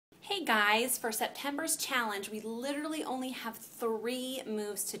Hey guys, for September's challenge, we literally only have 3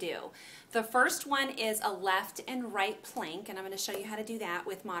 moves to do. The first one is a left and right plank, and I'm going to show you how to do that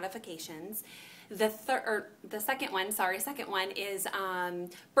with modifications. The second one is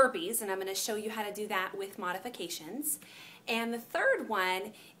burpees, and I'm going to show you how to do that with modifications. And the third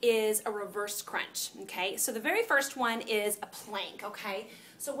one is a reverse crunch, okay? So the very first one is a plank, okay?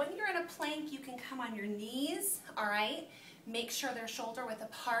 So when you're in a plank, you can come on your knees, all right? Make sure they're shoulder width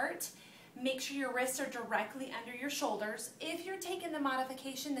apart. Make sure your wrists are directly under your shoulders. If you're taking the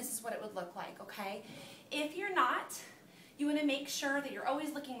modification, this is what it would look like, okay? If you're not, you want to make sure that you're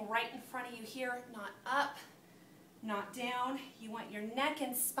always looking right in front of you here, not up, not down. You want your neck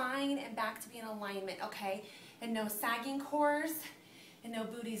and spine and back to be in alignment, okay? And no sagging cores and no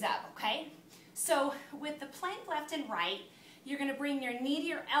booties up, okay? So with the plank left and right, you're going to bring your knee to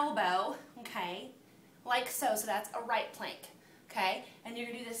your elbow, okay? Like so, so that's a right plank, okay? And you're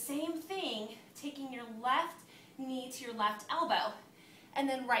going to do the same thing, taking your left knee to your left elbow, and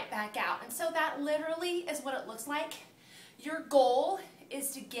then right back out. And so that literally is what it looks like. Your goal is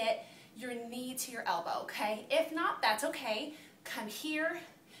to get your knee to your elbow, okay? If not, that's okay. Come here.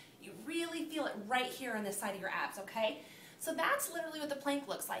 You really feel it right here on the side of your abs, okay? So that's literally what the plank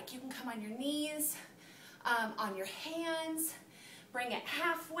looks like. You can come on your knees, on your hands, bring it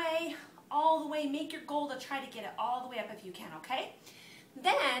halfway, all the way. Make your goal to try to get it all the way up if you can, okay?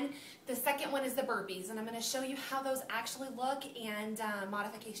 Then the second one is the burpees, and I'm going to show you how those actually look and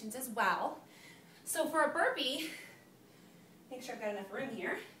modifications as well. So for a burpee, make sure I've got enough room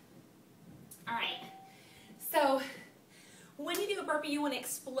here. All right. So when you do a burpee, you want to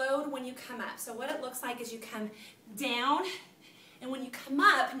explode when you come up. So what it looks like is you come down, and when you come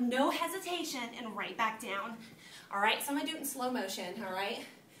up, no hesitation, and right back down. All right, so I'm going to do it in slow motion, all right?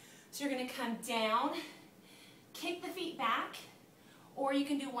 So you're going to come down, kick the feet back, or you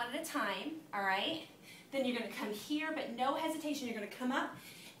can do one at a time, all right? Then you're going to come here, but no hesitation. You're going to come up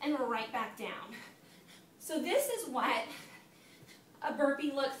and right back down. So this is what a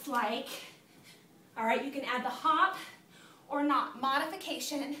burpee looks like. All right, you can add the hop or not.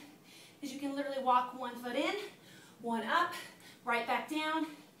 Modification is you can literally walk one foot in, one up, right back down,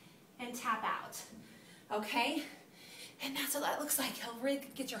 and tap out, okay? And that's what that looks like. It'll really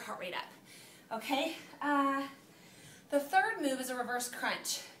get your heart rate up, okay? The third move is a reverse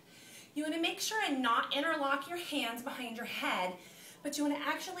crunch. You want to make sure and not interlock your hands behind your head, but you want to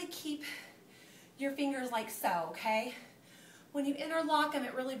actually keep your fingers like so, okay? When you interlock them,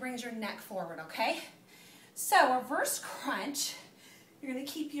 it really brings your neck forward, okay? So reverse crunch, you're going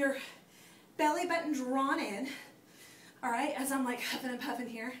to keep your belly button drawn in, all right, as I'm like huffing and puffing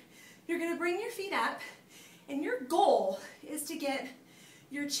here. You're going to bring your feet up, and your goal is to get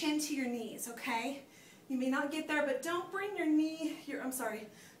your chin to your knees, okay? You may not get there, but don't bring your knee,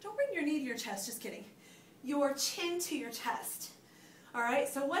 don't bring your knee to your chest, just kidding. Your chin to your chest, all right?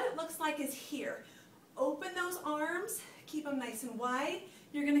 So what it looks like is here. Open those arms, keep them nice and wide.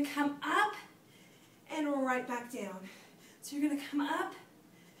 You're going to come up and right back down. So you're going to come up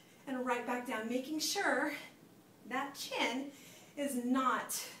and right back down, making sure that chin is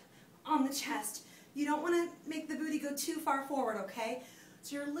not on the chest. You don't want to make the booty go too far forward, okay?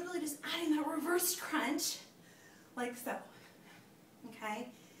 So you're literally just adding that reverse crunch, like so, okay?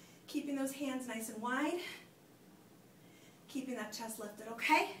 Keeping those hands nice and wide, keeping that chest lifted,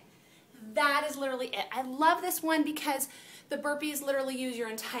 okay? That is literally it. I love this one because the burpees literally use your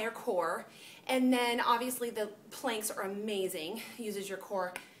entire core, and then obviously the planks are amazing, uses your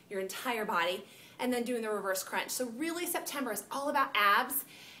core, your entire body, and then doing the reverse crunch. So really September is all about abs.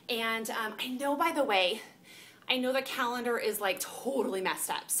 And I know, by the way, I know the calendar is like totally messed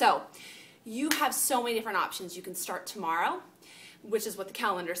up. So you have so many different options. You can start tomorrow, which is what the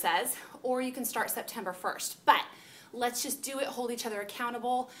calendar says, or you can start September 1st. But let's just do it, hold each other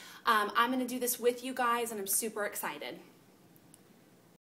accountable. I'm going to do this with you guys, and I'm super excited.